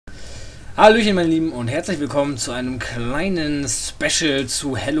Hallöchen meine Lieben und herzlich willkommen zu einem kleinen Special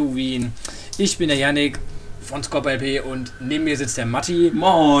zu Halloween. Ich bin der Janick von SkorpayLP und neben mir sitzt der Matti.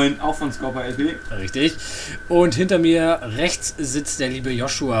 Moin, auch von SkorpayLP. Richtig. Und hinter mir rechts sitzt der liebe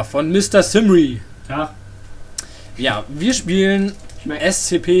Joschua von Mr. Simri. Ja. Ja, wir spielen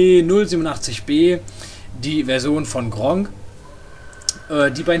SCP-087-B, die Version von Gronk.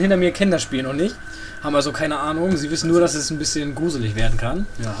 Die beiden hinter mir kennen das Spiel noch nicht, haben also keine Ahnung. Sie wissen nur, dass es ein bisschen gruselig werden kann.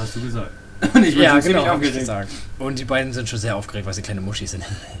 Ja, hast du gesagt. Und ich bin ja, genau, hab ich gesagt. Und die beiden sind schon sehr aufgeregt, weil sie kleine Muschis sind.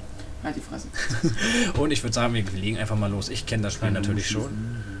 Halt die Fresse. Und ich würde sagen, wir legen einfach mal los. Ich kenne das Spiel natürlich schon.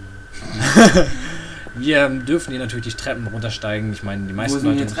 Wir dürfen hier natürlich die Treppen runtersteigen. Ich meine, die meisten Leute... Wo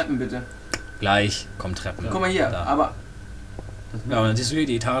sind hier Treppen, bitte? Gleich kommen Treppen. Guck mal hier, da. aber... Ja, und dann siehst du hier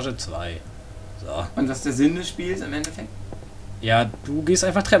die Etage 2. So. Und was ist der Sinn des Spiels im Endeffekt? Ja, du gehst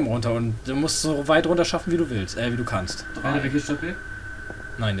einfach Treppen runter und du musst so weit runter schaffen, wie du willst, wie du kannst.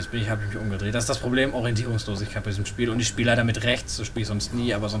 Nein, jetzt habe ich mich umgedreht. Das ist das Problem, Orientierungslosigkeit bei diesem Spiel. Und ich spiele leider mit rechts, so spiele ich sonst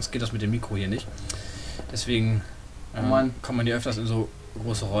nie, aber sonst geht das mit dem Mikro hier nicht. Deswegen kommt man hier öfters in so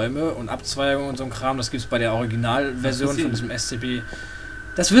große Räume und Abzweigungen und so ein Kram. Das gibt es bei der Originalversion von diesem SCP.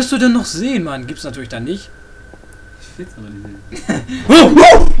 Das wirst du denn noch sehen, Mann. Gibt es natürlich dann nicht. Ich will es aber nicht sehen.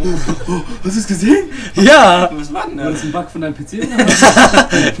 Hast du es gesehen? Ja! Was war denn das? War das ein Bug von deinem PC?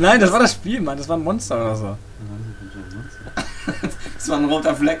 Nein, das war das Spiel, Mann. Das war ein Monster oder so. Das war ein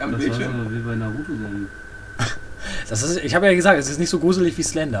roter Fleck am Bildschirm. Das war wie bei Naruto sein. Ich habe ja gesagt, es ist nicht so gruselig wie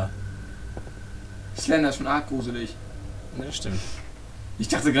Slender. Slender ist schon arg gruselig. Ne, das stimmt. Ich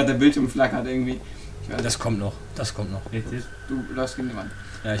dachte gerade, der Bildschirm flackert irgendwie. Das kommt noch. Das kommt noch. Richtig? Du läufst gegen die Wand.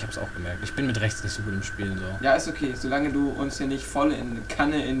 Ja, ich hab's auch gemerkt. Ich bin mit rechts nicht so gut im Spielen. So. Ja, ist okay. Solange du uns hier nicht voll in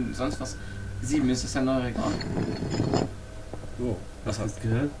Kanne in sonst was 7 ist, ist ja neu Regal. Oh, was hast du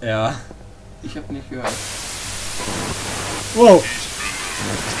gehört? Ja. Ich hab nicht gehört. Wow.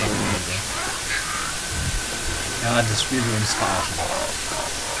 Ja, das Spiel will uns verarschen.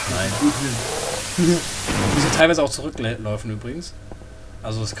 Nein. Die sind teilweise auch zurücklaufen übrigens.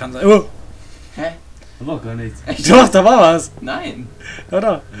 Also es kann sein... Oh! Hä? Da war gar nichts. Echt? Doch, da war was! Nein! Ja,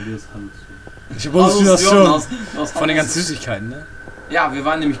 da. Ich habe Halluzination von den ganzen Süßigkeiten, ne? Ja, wir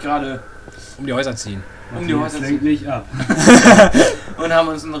waren nämlich gerade... Um die Häuser ziehen. Um die Häuser ziehen. Nicht ab. Und haben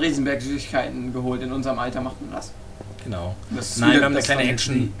uns einen Riesenberg Süßigkeiten geholt. In unserem Alter macht man das. Genau. Das Nein, wir haben eine kleine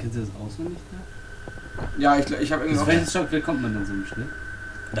Action. Kennst du das auswendig? Ja, ich habe irgendwie... Auf welches Stockwerk kommt man dann so im Schnitt?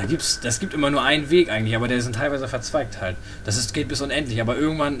 Das gibt immer nur einen Weg eigentlich, aber der sind teilweise verzweigt halt. Geht bis unendlich, aber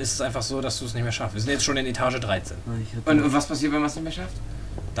irgendwann ist es einfach so, dass du es nicht mehr schaffst. Wir sind jetzt schon in Etage 13. Und was passiert, wenn man es nicht mehr schafft?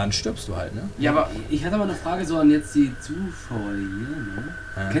 Dann stirbst du halt, ne? Ja, aber... Ich hatte aber eine Frage so an jetzt die Zuschauer hier, ne?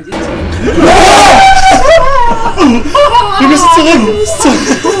 Ja. Kennt ihr das? Wir müssen zurück!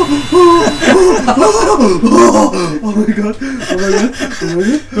 Oh mein Gott! Oh mein Gott! Oh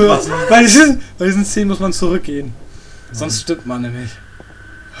mein Gott! Was? Bei diesen Szenen muss man zurückgehen. Sonst stirbt man nämlich.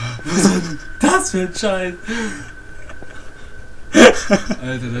 Was ist das für ein Scheiß?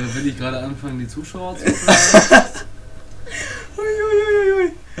 Alter, da will ich gerade anfangen, die Zuschauer zu fragen.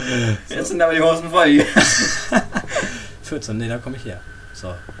 Uiuiuiui. Jetzt sind aber die Hosen voll hier. 14, ne, da komme ich her. So,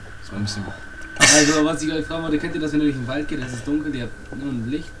 das war ein bisschen gut. Also, was ich euch fragen wollte, kennt ihr das, wenn ihr durch den Wald geht, es ist dunkel, ihr habt nur ein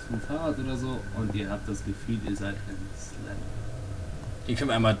Licht vom Fahrrad oder so und ihr habt das Gefühl, ihr seid ein Slender. Hier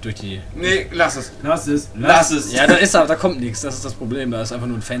können wir einmal durch die... Nee, lass es. Lass es. Lass es. Ja, da kommt nichts, das ist das Problem. Da ist einfach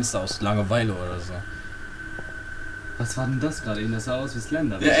nur ein Fenster aus Langeweile oder so. Was war denn das gerade? Das sah aus wie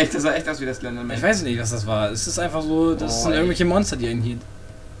Slender. Ja, echt, das sah echt aus wie der Slender. Ich weiß nicht, was das war. Es ist einfach so, das sind irgendwelche Monster, die einen hier...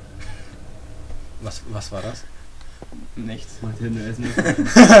 Was war das? Nichts.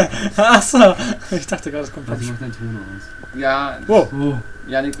 Achso, ich dachte gerade, es kommt... Was macht dein Ton aus? Ja. Wow. Oh.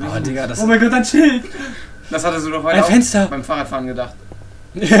 Ja, nicht. Oh, Digga, das... Oh mein Gott, ein Schild! Das hattest du doch heute ein Fenster. Auch beim Fahrradfahren gedacht.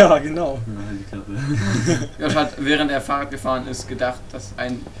 Ja, genau. Nein, die Klappe. Josh hat, während er Fahrrad gefahren ist, gedacht, dass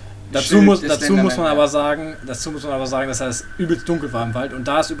ein... Dazu muss man aber sagen, dass es übelst dunkel war im Wald und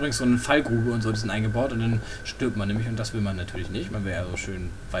da ist übrigens so eine Fallgrube und so, die sind eingebaut und dann stirbt man nämlich und das will man natürlich nicht, man will ja so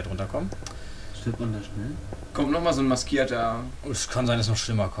schön weit runterkommen. Stirbt man da schnell? Kommt nochmal so ein maskierter... Es kann sein, dass es noch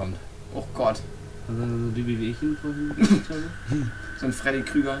schlimmer kommt. Oh Gott. Also die wie ich ihn vorhin gesagt habe? So ein Freddy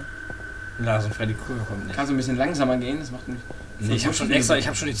Krüger. Ja, so ein Freddy Krüger kommt nicht. Kannst du ein bisschen langsamer gehen? Das macht nicht... Nee, ich habe schon den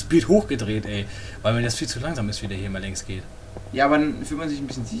Speed hochgedreht, ey, weil mir das viel zu langsam ist, wie der hier mal längs geht. Ja, aber dann fühlt man sich ein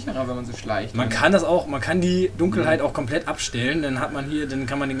bisschen sicherer, wenn man so schleicht. Man kann die Dunkelheit auch komplett abstellen, dann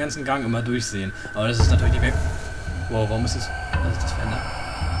kann man den ganzen Gang immer durchsehen. Aber das ist natürlich nicht weg. Wow, warum ist das? Was ist das für ein?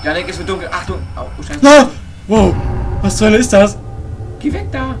 Janick, ist mit dunkel. Achtung! Oh, Scheiße. Ah! Wow! Was zur Hölle ist das? Geh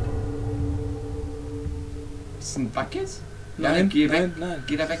weg da! Ist das ein Bug jetzt? Janick, geh weg. Nein.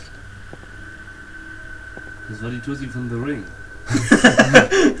 Geh da weg. Das war die Tussi von The Ring.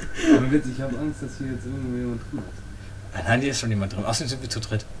 kein Witz, ich habe Angst, dass hier jetzt irgendjemand drin ist. Nein, hier ist schon jemand drin. Außerdem sind wir zu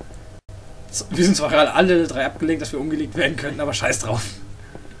dritt. Wir sind zwar gerade alle 3 abgelenkt, dass wir umgelegt werden könnten, aber scheiß drauf.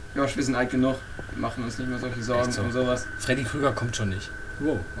 Josh, wir sind alt genug. Wir machen uns nicht mehr solche Sorgen so. um sowas. Freddy Krüger kommt schon nicht.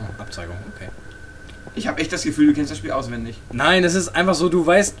 Wow, oh, Abzweigung, okay. Ich habe echt das Gefühl, du kennst das Spiel auswendig. Nein, es ist einfach so, du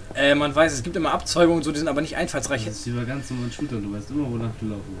weißt, man weiß, es gibt immer Abzweigungen und so, die sind aber nicht einfallsreich. Das ist wie bei ganz normalen Shooter, du weißt immer, wonach du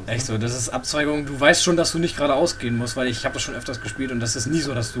laufen musst. Echt so, das ist Abzweigung, du weißt schon, dass du nicht geradeaus gehen musst, weil ich habe das schon öfters gespielt und das ist nie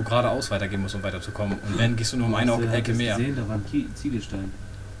so, dass du geradeaus weitergehen musst, um weiterzukommen. Und wenn, gehst du nur um eine Ecke mehr. Gesehen, da waren Ziegelsteine.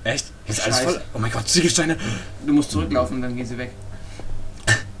 Echt? Hier ist alles voll. Oh mein Gott, Ziegelsteine. Du musst zurücklaufen und dann gehen sie weg.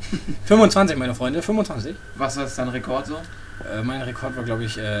 25, meine Freunde, 25. Was ist dein Rekord so? Mein Rekord war, glaube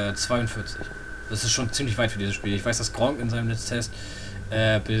ich, 42. Das ist schon ziemlich weit für dieses Spiel. Ich weiß, dass Gronk in seinem Netztest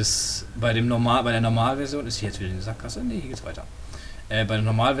bis bei der Normalversion, ist hier jetzt wieder in die Sackgasse? Ne, hier geht's weiter. Bei der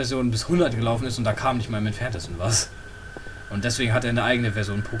Normalversion bis 100 gelaufen ist und da kam nicht mal im Entferntesten was. Und deswegen hat er eine eigene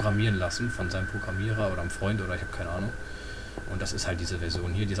Version programmieren lassen von seinem Programmierer oder einem Freund oder ich habe keine Ahnung. Und das ist halt diese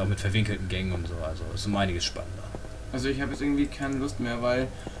Version hier, die ist auch mit verwinkelten Gängen und so, also ist um einiges spannender. Also ich habe jetzt irgendwie keine Lust mehr, weil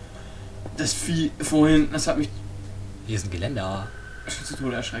das Vieh vorhin, das hat mich... Hier ist ein Geländer. schon zu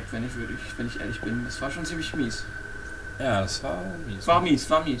Tode erschreckt, wenn ich ehrlich bin. Das war schon ziemlich mies. Ja, das war mies. War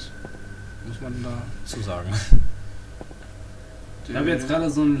mies. Muss man dazu sagen. Ich habe jetzt gerade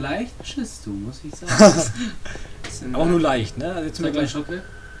so einen leichten Schiss, du, muss ich sagen. Auch nur leicht, ne? Also jetzt sind wir gleich. Schockle?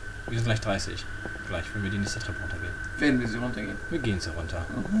 Wir sind gleich 30. Gleich, wenn wir die nächste Treppe runtergehen. Werden wir sie runtergehen? Wir gehen sie runter.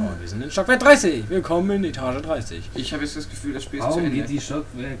 Oh, wir sind in Stockwerk 30. Willkommen in Etage 30. Ich habe jetzt das Gefühl, das Spiel ist zu Warum Ende. geht die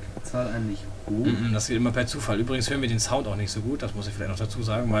Stockwerkzahl eigentlich hoch? Das geht immer per Zufall. Übrigens hören wir den Sound auch nicht so gut, das muss ich vielleicht noch dazu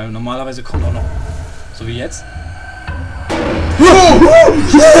sagen, weil normalerweise kommt auch noch, so wie jetzt.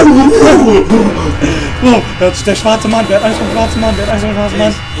 Oh, der schwarze Mann, der hat Angst vor dem schwarzen Mann, der hat Angst vor dem schwarzen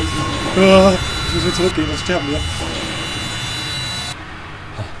Mann. Ich muss wieder zurückgehen, sonst sterben wir.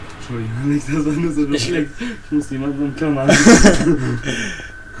 Entschuldigung, nicht, dass er nur so schlägt. Ich muss jemanden umklammern.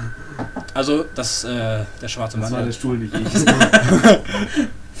 Also, der schwarze Mann. Das war der Stuhl, nicht ich.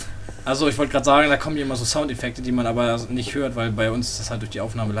 Also, ich wollte gerade sagen, da kommen hier immer so Soundeffekte, die man aber nicht hört, weil bei uns ist das halt durch die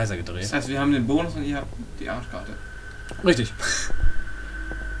Aufnahme leiser gedreht. Das heißt, wir haben den Bonus und ihr habt die Arschkarte. Richtig.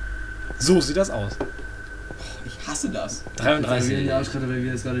 So sieht das aus. Ich hasse das. 33. Die Arschkarte, weil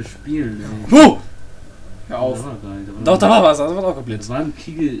wir das gerade spielen. Hör auf. Doch, da war was, das war auch geblitzt. Das waren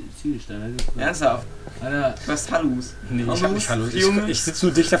Ziegelsteine. Ernsthaft? Alter. Du hast Hallus. Nee, ich hab nicht Hallus. Junge. Ich sitze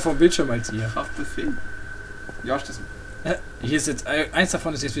nur dichter vor dem Bildschirm als ihr. Kraftbefehl. Josh, das... Ja, hier ist jetzt, eins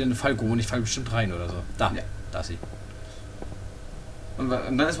davon ist jetzt wieder eine Fallgrube und ich falle bestimmt rein oder so. Da, ja. Da ist sie. Und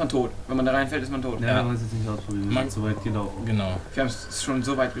dann ist man tot. Wenn man da reinfällt, ist man tot. Ja, man muss jetzt nicht ausprobieren. Wir sind so weit gelaufen. Genau. Wir haben es schon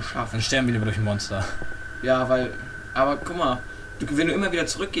so weit geschafft. Dann sterben wir lieber durch ein Monster. Ja, weil... Aber guck mal, wenn du immer wieder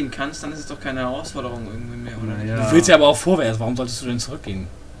zurückgehen kannst, dann ist es doch keine Herausforderung irgendwie mehr, oder? Ja. Du willst ja aber auch vorwärts, warum solltest du denn zurückgehen?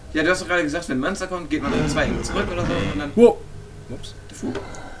 Ja, du hast doch gerade gesagt, wenn ein Monster kommt, geht man um 2 Ecken zurück oder so und dann... Wow! Ups.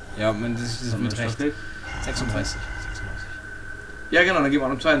 Ja, das ist mit recht. 36. Ja genau, dann geht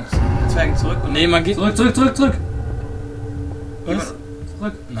man um 2 Ecken zurück und... Nee, man geht... Zurück! Was?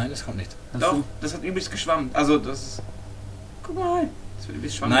 Zurück? Nein, das kommt nicht. Doch, das hat übelst geschwammt. Also das... Guck mal, das wird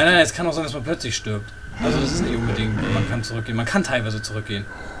übelst schwammig. Nein, es kann auch sein, dass man plötzlich stirbt. Also das ist nicht unbedingt, man kann zurückgehen. Man kann teilweise zurückgehen.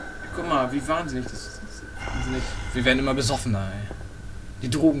 Guck mal, wie wahnsinnig das ist. Wahnsinnig. Wir werden immer besoffener, ey. Die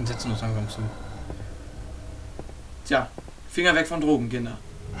Drogen setzen uns langsam zu. Tja, Finger weg von Drogen, Kinder.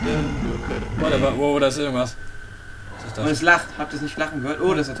 Wow, da ist irgendwas. Was ist das? Und es lacht. Habt ihr es nicht lachen gehört?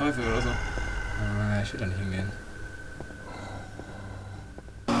 Oh, das ist der Teufel oder so. Ich will da nicht hingehen.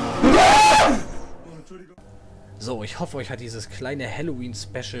 So, ich hoffe, euch hat dieses kleine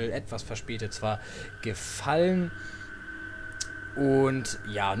Halloween-Special etwas verspätet zwar gefallen. Und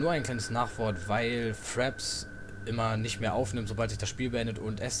ja, nur ein kleines Nachwort, weil Fraps immer nicht mehr aufnimmt, sobald sich das Spiel beendet,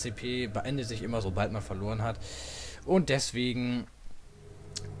 und SCP beendet sich immer, sobald man verloren hat. Und deswegen,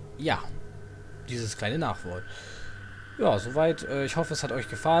 ja, dieses kleine Nachwort. Ja, soweit. Ich hoffe, es hat euch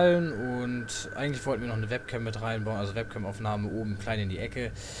gefallen, und eigentlich wollten wir noch eine Webcam mit reinbauen, also Webcam-Aufnahme oben klein in die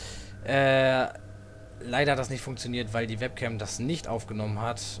Ecke. Leider hat das nicht funktioniert, weil die Webcam das nicht aufgenommen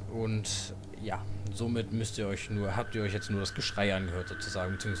hat, und ja, somit habt ihr euch jetzt nur das Geschrei angehört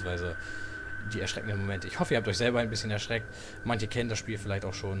sozusagen, beziehungsweise die erschreckenden Momente. Ich hoffe, ihr habt euch selber ein bisschen erschreckt. Manche kennen das Spiel vielleicht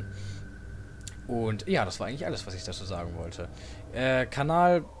auch schon. Und ja, das war eigentlich alles, was ich dazu sagen wollte.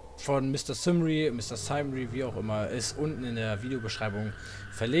 Kanal von Mr. Simry, wie auch immer, ist unten in der Videobeschreibung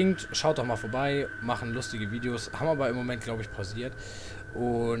verlinkt. Schaut doch mal vorbei, machen lustige Videos, haben aber im Moment, glaube ich, pausiert.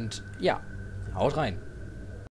 Und ja, haut rein.